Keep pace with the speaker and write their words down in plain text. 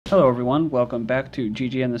Hello everyone, welcome back to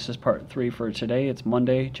GGN. This is part 3 for today. It's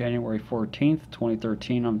Monday, January 14th,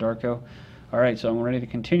 2013. I'm Darko. Alright, so I'm ready to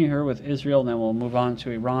continue here with Israel, and then we'll move on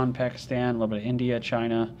to Iran, Pakistan, a little bit of India,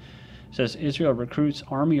 China. It says Israel recruits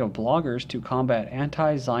army of bloggers to combat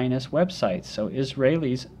anti-Zionist websites. So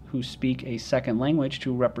Israelis who speak a second language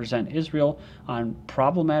to represent Israel on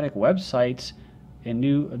problematic websites in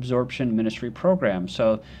new absorption ministry program.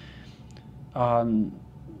 So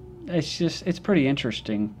it's pretty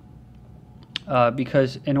interesting.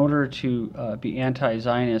 Because in order to be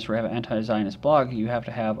anti-Zionist or have an anti-Zionist blog, you have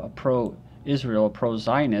to have a pro-Israel,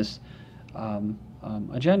 pro-Zionist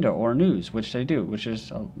agenda or news, which they do, which is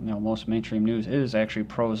most mainstream news is actually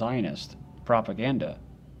pro-Zionist propaganda.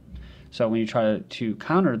 So when you try to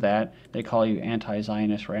counter that, they call you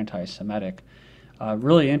anti-Zionist or anti-Semitic.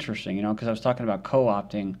 Really interesting, because I was talking about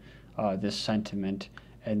co-opting this sentiment,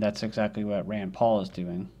 and that's exactly what Rand Paul is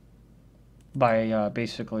doing, by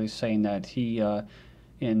basically saying that he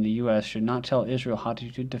in the U.S. should not tell Israel how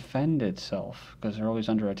to defend itself because they're always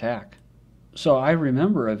under attack. So I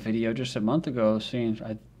remember a video just a month ago seeing,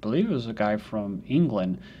 I believe it was a guy from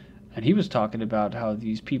England, and he was talking about how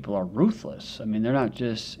these people are ruthless. I mean, they're not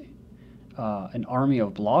just an army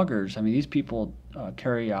of bloggers. I mean, these people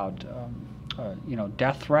carry out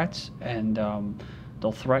death threats, and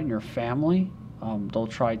they'll threaten your family. They'll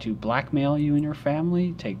try to blackmail you and your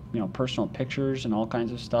family, take personal pictures and all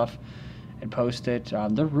kinds of stuff, and post it.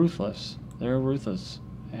 They're ruthless. They're ruthless,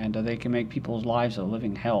 and they can make people's lives a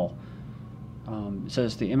living hell. It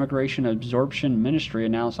says the Immigration Absorption Ministry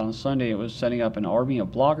announced on Sunday it was setting up an army of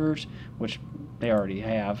bloggers, which they already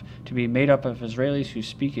have, to be made up of Israelis who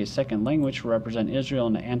speak a second language to represent Israel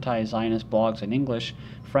in anti-Zionist blogs in English,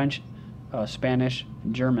 French, Spanish,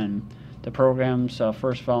 and German. The program's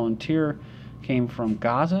first volunteer came from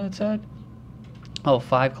Gaza, it said.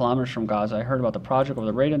 5 kilometers from Gaza. I heard about the project over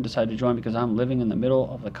the radio and decided to join because I'm living in the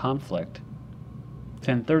middle of the conflict.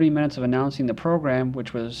 Within 30 minutes of announcing the program,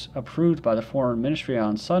 which was approved by the Foreign Ministry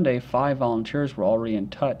on Sunday, 5 volunteers were already in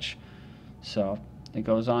touch. So it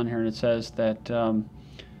goes on here and it says that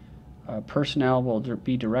personnel will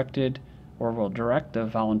be directed or will direct the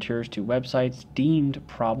volunteers to websites deemed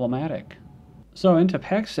problematic. So into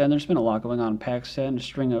Pakistan, there's been a lot going on in Pakistan, a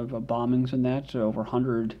string of bombings and that, over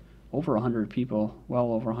 100 people,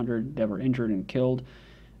 well over 100 that were injured and killed.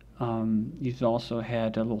 You've also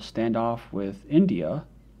had a little standoff with India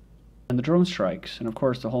and the drone strikes. And of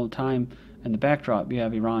course, the whole time in the backdrop, you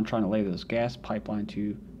have Iran trying to lay this gas pipeline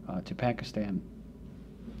to Pakistan.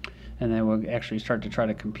 And they will actually start to try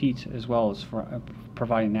to compete as well as for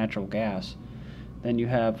providing natural gas. Then you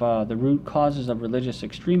have the root causes of religious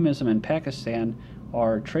extremism in Pakistan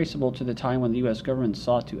are traceable to the time when the U.S. government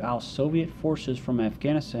sought to oust Soviet forces from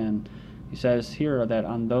Afghanistan. He says here that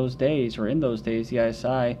in those days, the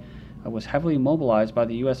ISI was heavily mobilized by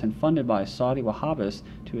the U.S. and funded by Saudi Wahhabists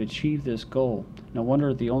to achieve this goal. No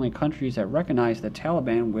wonder the only countries that recognized the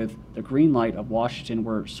Taliban with the green light of Washington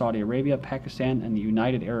were Saudi Arabia, Pakistan, and the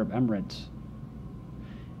United Arab Emirates.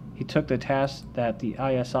 He took the task that the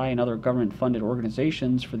ISI and other government-funded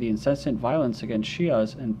organizations for the incessant violence against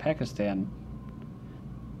Shias in Pakistan.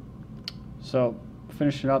 So,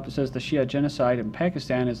 finishing up, it says the Shia genocide in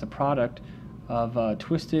Pakistan is the product of a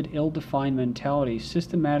twisted, ill-defined mentality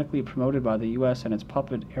systematically promoted by the U.S. and its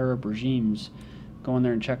puppet Arab regimes. Go in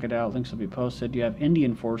there and check it out. Links will be posted. You have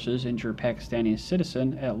Indian forces injure Pakistani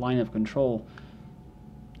citizen at line of control.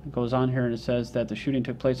 It goes on here and it says that the shooting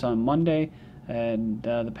took place on Monday, and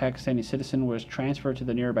the Pakistani citizen was transferred to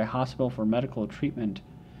the nearby hospital for medical treatment.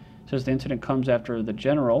 It says the incident comes after the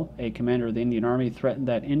general, a commander of the Indian Army, threatened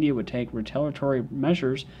that India would take retaliatory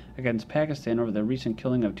measures against Pakistan over the recent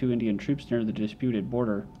killing of 2 Indian troops near the disputed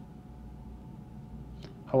border.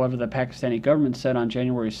 However, the Pakistani government said on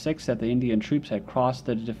January 6th that the Indian troops had crossed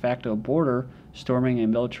the de facto border, storming a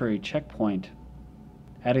military checkpoint,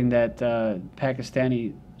 adding that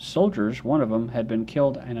Pakistani soldiers, one of them, had been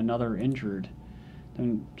killed and another injured.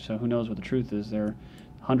 And so who knows what the truth is there.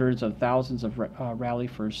 Hundreds of thousands of rally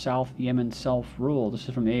for South Yemen self-rule. This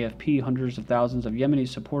is from AFP. Hundreds of thousands of Yemenis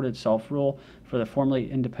supported self-rule for the formerly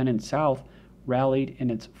independent South, rallied in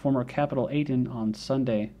its former capital Aden on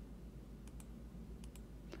Sunday.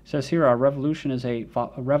 It says here, our revolution is a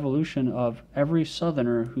revolution of every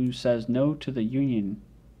Southerner who says no to the Union.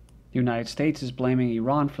 The United States is blaming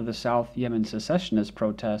Iran for the South Yemen secessionist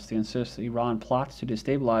protests. They insist that Iran plots to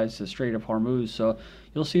destabilize the Strait of Hormuz. So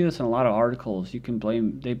you'll see this in a lot of articles.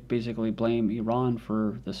 They basically blame Iran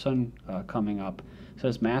for the sun coming up. It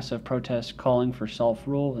says massive protests calling for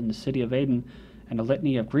self-rule in the city of Aden and a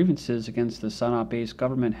litany of grievances against the Sana'a-based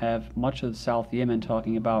government have much of the South Yemen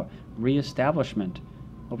talking about re-establishment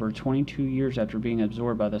over 22 years after being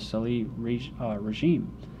absorbed by the Salih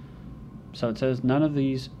regime. So it says none of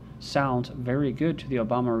these sounds very good to the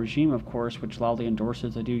Obama regime, of course, which loudly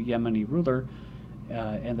endorses the new Yemeni ruler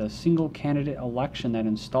and the single candidate election that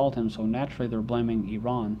installed him, so naturally they're blaming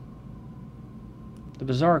Iran. The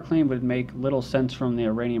bizarre claim would make little sense from the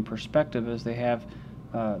Iranian perspective, as they have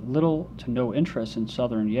little to no interest in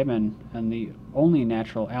southern Yemen, and the only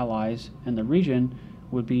natural allies in the region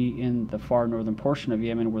would be in the far northern portion of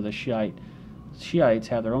Yemen, where the Shiites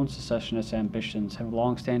have their own secessionist ambitions, have a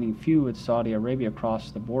long-standing feud with Saudi Arabia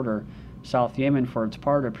across the border. South Yemen, for its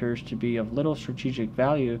part, appears to be of little strategic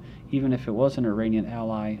value, even if it was an Iranian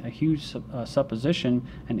ally, a huge supposition,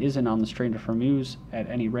 and isn't on the Strait of Hormuz at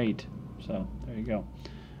any rate. So, there you go.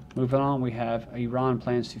 Moving on, we have Iran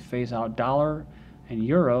plans to phase out dollar and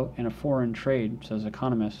euro in a foreign trade, says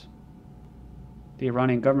economists. The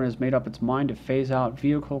Iranian government has made up its mind to phase out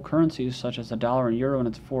vehicle currencies such as the dollar and euro in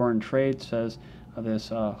its foreign trade, says this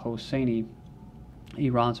Hosseini,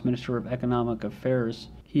 Iran's Minister of Economic Affairs.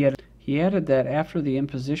 He added that after the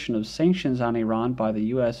imposition of sanctions on Iran by the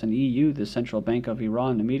U.S. and EU, the Central Bank of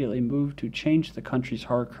Iran immediately moved to change the country's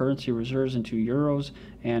hard currency reserves into euros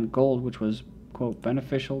and gold, which was, quote,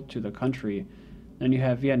 beneficial to the country. Then you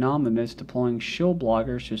have Vietnam amidst deploying shill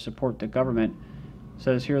bloggers to support the government. It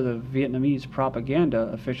says here the Vietnamese propaganda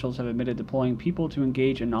officials have admitted deploying people to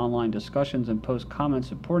engage in online discussions and post comments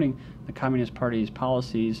supporting the Communist Party's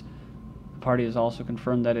policies. The party has also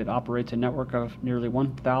confirmed that it operates a network of nearly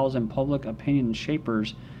 1,000 public opinion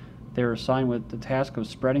shapers. They are assigned with the task of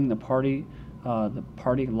spreading the party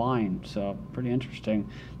line. So pretty interesting.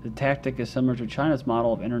 The tactic is similar to China's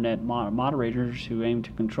model of internet moderators who aim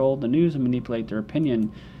to control the news and manipulate their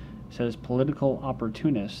opinion, says political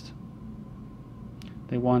opportunist.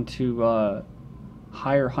 They want to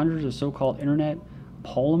hire hundreds of so-called internet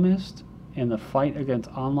polemists in the fight against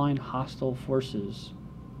online hostile forces.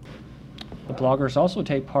 The bloggers also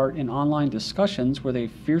take part in online discussions where they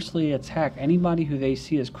fiercely attack anybody who they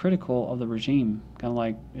see as critical of the regime, kind of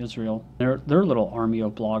like Israel. They're little army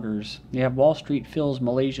of bloggers. You have Wall Street fills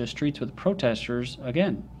Malaysia streets with protesters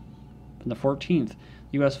again. On the 14th, the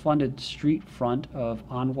U.S.-funded street front of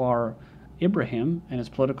Anwar Ibrahim and his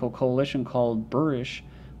political coalition called Burish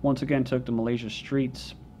once again took to Malaysia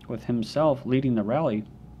streets, with himself leading the rally.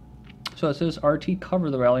 So it says RT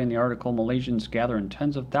covered the rally in the article. Malaysians gather in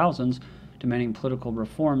tens of thousands demanding political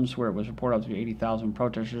reforms, where it was reported up to 80,000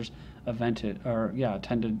 protesters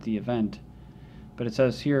attended the event. But it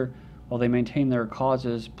says here, while they maintain their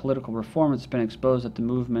causes, political reform, it's been exposed that the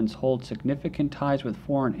movements hold significant ties with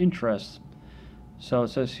foreign interests. So it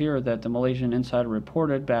says here that the Malaysian Insider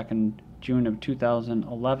reported back in June of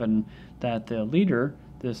 2011 that the leader,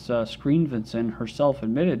 this Screenvinson herself,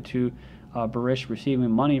 admitted to Barish receiving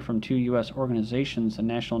money from two U.S. organizations, the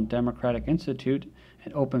National Democratic Institute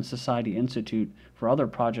and Open Society Institute, for other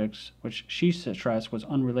projects which she stressed was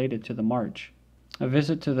unrelated to the march. A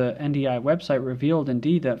visit to the NDI website revealed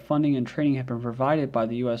indeed that funding and training had been provided by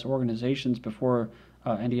the U.S. organizations before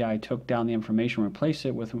NDI took down the information and replaced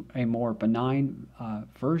it with a more benign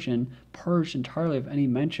version, purged entirely of any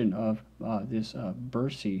mention of this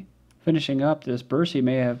Bursi. Finishing up, this Bursi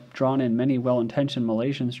may have drawn in many well-intentioned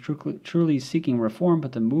Malaysians truly seeking reform,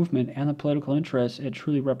 but the movement and the political interests it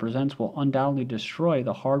truly represents will undoubtedly destroy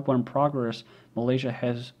the hard-won progress Malaysia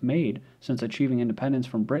has made since achieving independence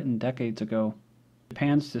from Britain decades ago.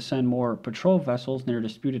 Plans to send more patrol vessels near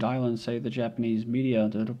disputed islands, say the Japanese media,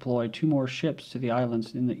 to deploy 2 more ships to the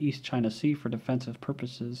islands in the East China Sea for defensive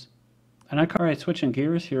purposes. And alright, switching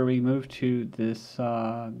gears here, we move to this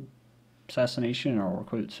assassination, or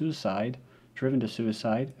quote suicide, driven to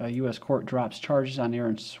suicide. A U.S. court drops charges on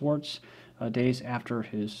Aaron Swartz days after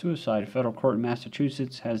his suicide. A federal court in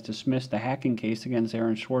Massachusetts has dismissed the hacking case against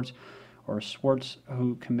Aaron Swartz,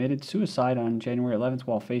 who committed suicide on January 11th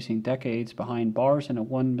while facing decades behind bars and a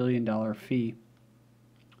 $1 million fee.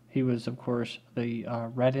 He was, of course, the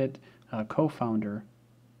Reddit co-founder.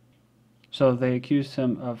 So they accused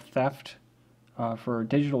him of theft for a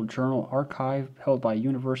digital journal archive held by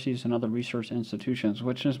universities and other research institutions,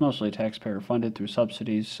 which is mostly taxpayer funded through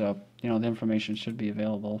subsidies, so the information should be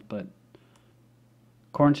available. But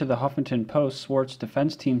according to the Huffington Post, Swartz'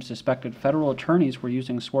 defense team suspected federal attorneys were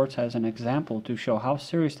using Swartz as an example to show how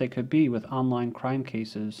serious they could be with online crime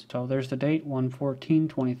cases. So there's the date,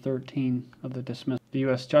 1/14/2013, of the dismissal. The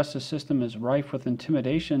U.S. justice system is rife with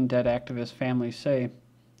intimidation, dead activist families say.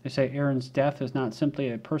 They say Aaron's death is not simply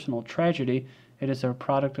a personal tragedy, it is a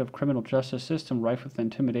product of criminal justice system rife with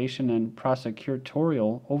intimidation and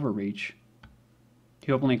prosecutorial overreach.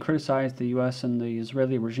 He openly criticized the U.S. and the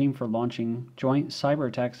Israeli regime for launching joint cyber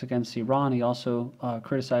attacks against Iran. He also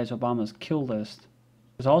criticized Obama's kill list. He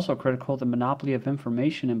was also critical of the monopoly of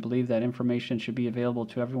information and believed that information should be available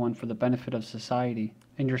to everyone for the benefit of society.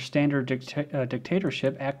 In your standard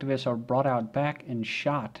dictatorship, activists are brought out back and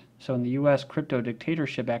shot. So in the U.S., crypto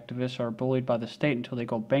dictatorship activists are bullied by the state until they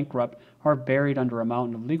go bankrupt, are buried under a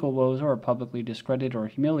mountain of legal woes, or are publicly discredited or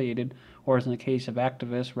humiliated, or as in the case of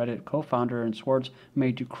activist Reddit co-founder Aaron Swartz,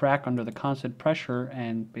 made to crack under the constant pressure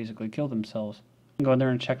and basically kill themselves. You can go in there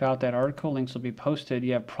and check out that article. Links will be posted.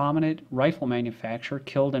 You have prominent rifle manufacturer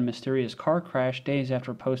killed in mysterious car crash days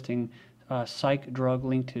after posting psych drug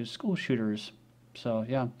linked to school shooters. So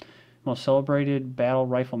yeah, most celebrated battle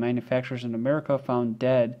rifle manufacturers in America found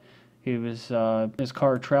dead. His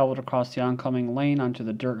car traveled across the oncoming lane onto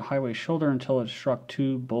the dirt highway shoulder until it struck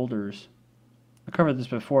two boulders. I covered this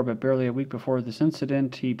before, but barely a week before this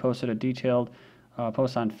incident, he posted a detailed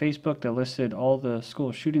post on Facebook that listed all the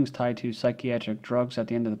school shootings tied to psychiatric drugs. At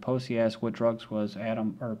the end of the post, he asked what drugs was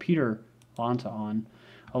Peter Lonta on.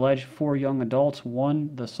 Alleged 4 young adults,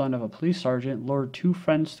 one the son of a police sergeant, lured 2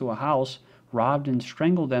 friends to a house, robbed and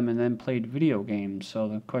strangled them, and then played video games. So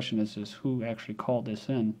the question is who actually called this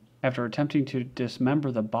in? After attempting to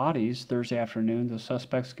dismember the bodies Thursday afternoon, the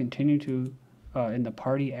suspects continued to in the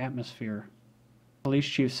party atmosphere. Police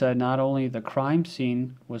chief said not only the crime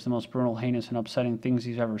scene was the most brutal, heinous, and upsetting things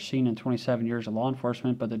he's ever seen in 27 years of law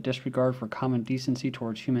enforcement, but the disregard for common decency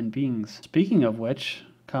towards human beings. Speaking of which,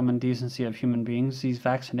 common decency of human beings, these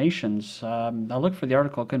vaccinations. I looked for the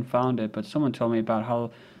article, couldn't find it, but someone told me about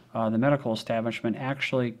how the medical establishment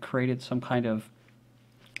actually created some kind of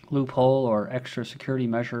loophole or extra security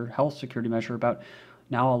measure, health security measure, about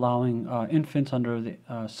now allowing infants under the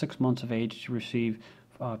 6 months of age to receive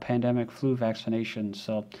pandemic flu vaccinations.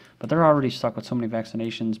 So, but they're already stuck with so many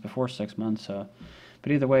vaccinations before 6 months.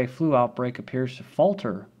 But either way, flu outbreak appears to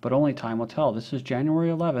falter, but only time will tell. This is January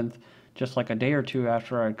 11th, just like a day or two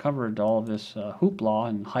after I covered all of this hoopla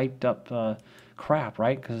and hyped up crap,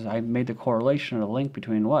 right? Because I made the correlation or the link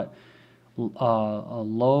between what? A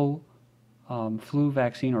low flu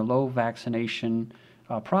vaccine or low vaccination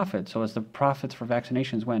profit. So as the profits for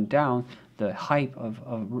vaccinations went down, the hype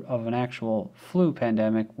of an actual flu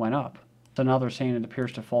pandemic went up. So now they're saying it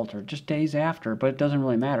appears to falter just days after, but it doesn't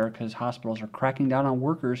really matter because hospitals are cracking down on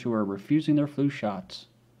workers who are refusing their flu shots.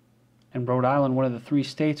 In Rhode Island, one of the 3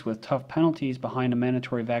 states with tough penalties behind a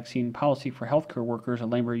mandatory vaccine policy for healthcare workers, a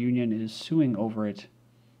labor union is suing over it.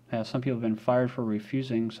 Some people have been fired for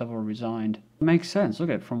refusing, several resigned. It makes sense. Look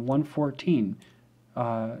at it, from 114.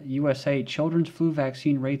 USA, children's flu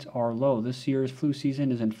vaccine rates are low. This year's flu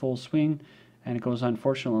season is in full swing, and it goes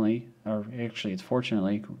unfortunately, or actually it's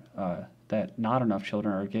fortunately, that not enough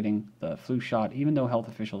children are getting the flu shot, even though health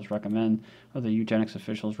officials recommend, or the eugenics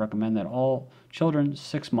officials recommend that all children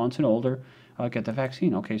 6 months and older get the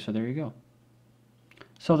vaccine. Okay, so there you go.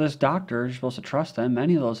 So this doctor, you're supposed to trust them.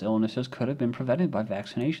 Many of those illnesses could have been prevented by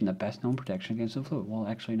vaccination, the best known protection against the flu. Well,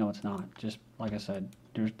 actually, no, it's not. Just like I said,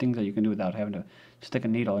 there's things that you can do without having to stick a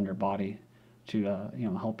needle in your body to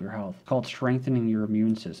help your health. It's called strengthening your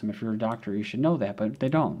immune system. If you're a doctor, you should know that, but they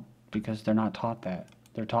don't because they're not taught that.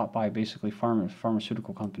 They're taught by basically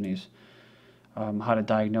pharmaceutical companies how to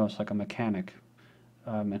diagnose like a mechanic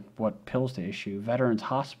and what pills to issue. Veterans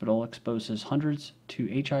Hospital exposes hundreds to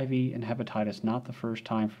HIV and hepatitis, not the first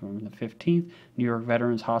time. From the 15th, New York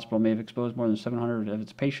Veterans Hospital may have exposed more than 700 of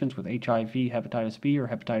its patients with HIV, hepatitis B, or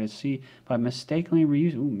hepatitis C by mistakenly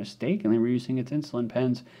reusing its insulin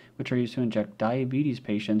pens, which are used to inject diabetes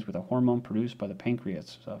patients with a hormone produced by the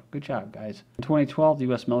pancreas. So, good job, guys. In 2012, the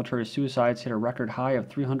U.S. military suicides hit a record high of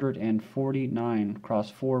 349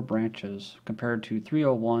 across 4 branches, compared to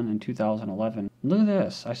 301 in 2011. Look at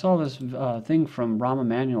this. I saw this thing from Rahm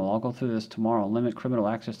Emanuel. I'll go through this tomorrow. Limit criminal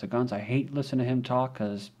access to guns. I hate listening to him talk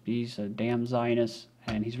because he's a damn Zionist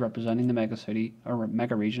and he's representing the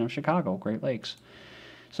mega region of Chicago, Great Lakes.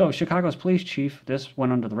 So Chicago's police chief, this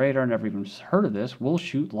went under the radar, never even heard of this, will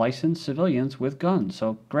shoot licensed civilians with guns.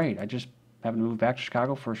 So great. I just happened to move back to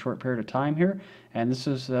Chicago for a short period of time here, and this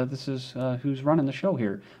is who's running the show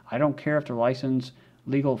here. I don't care if they're licensed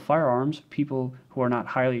legal firearms. People who are not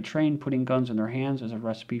highly trained putting guns in their hands is a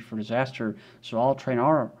recipe for disaster. So I'll train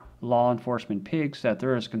our law enforcement pigs that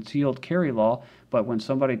there is concealed carry law, but when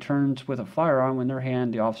somebody turns with a firearm in their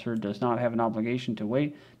hand, the officer does not have an obligation to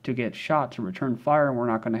wait to get shot to return fire, and we're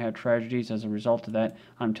not going to have tragedies as a result of that.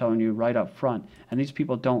 I'm telling you right up front. And these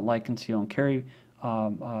people don't like conceal and carry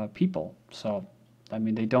people. So, I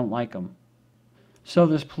mean, they don't like them. So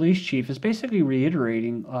this police chief is basically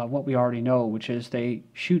reiterating what we already know, which is they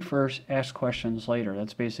shoot first, ask questions later.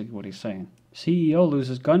 That's basically what he's saying. CEO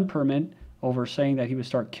loses gun permit over saying that he would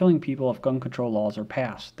start killing people if gun control laws are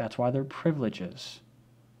passed. That's why they're privileges.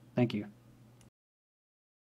 Thank you.